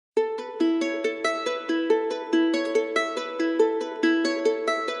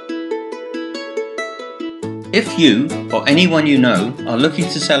If you, or anyone you know, are looking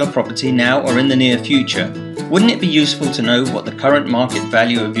to sell a property now or in the near future, wouldn't it be useful to know what the current market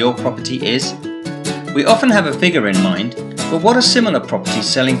value of your property is? We often have a figure in mind, but what are similar properties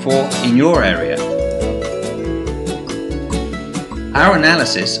selling for in your area? Our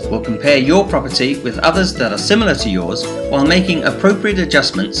analysis will compare your property with others that are similar to yours while making appropriate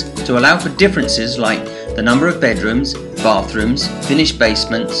adjustments to allow for differences like the number of bedrooms, bathrooms, finished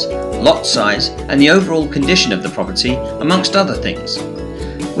basements, lot size and the overall condition of the property, amongst other things.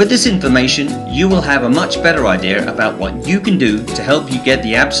 With this information, you will have a much better idea about what you can do to help you get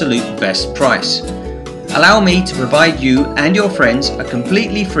the absolute best price. Allow me to provide you and your friends a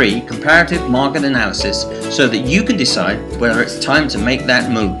completely free comparative market analysis so that you can decide whether it's time to make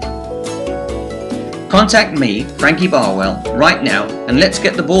that move. Contact me, Frankie Barwell, right now and let's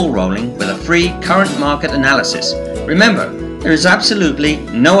get the ball rolling with a free current market analysis. Remember, there is absolutely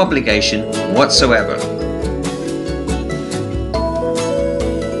no obligation whatsoever.